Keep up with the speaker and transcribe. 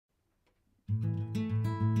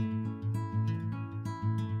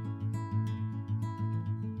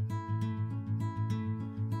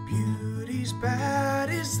Is bad,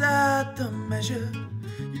 is that the measure?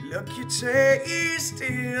 You look, your taste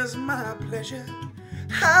is my pleasure.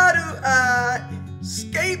 How do I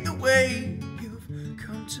escape the way you've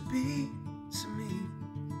come to be to me?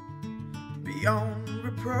 Beyond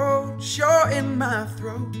reproach, you're in my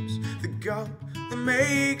throat. The gulp that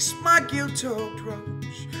makes my guilt talk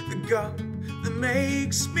roach. The gulp that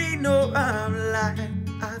makes me know I'm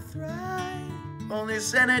lying. I thrive on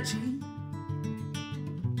this energy.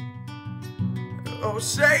 Oh,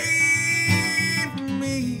 save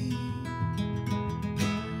me.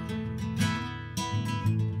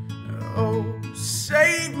 Oh,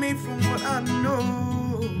 save me from what I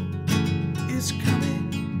know is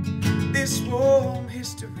coming. This warm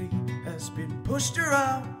history has been pushed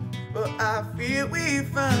around, but I feel we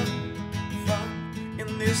found fun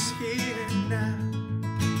in this here and now.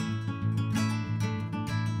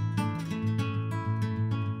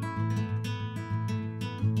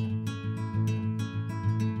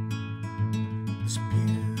 This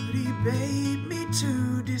beauty bade me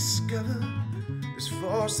to discover this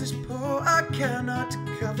force, this pull I cannot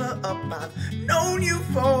cover up. I've known you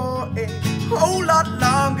for a whole lot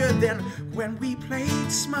longer than when we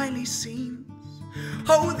played smiley scenes.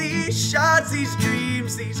 Oh, these shots, these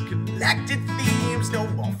dreams, these collected themes. No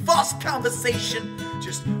more false conversation,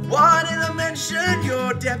 just wanted to mention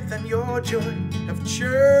your depth and your joy have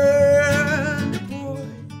churned a boy.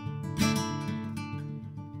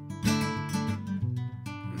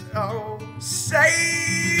 Oh, save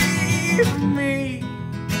me.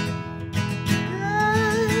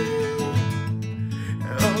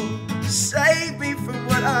 Oh, save me from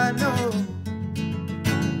what I know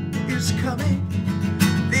is coming.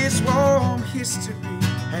 This warm history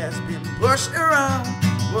has been pushed around.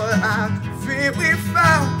 What I fear we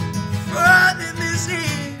found fun in this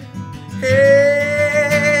here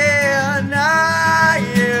and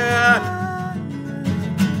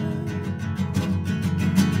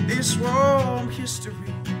this warm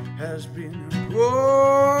history has been pushed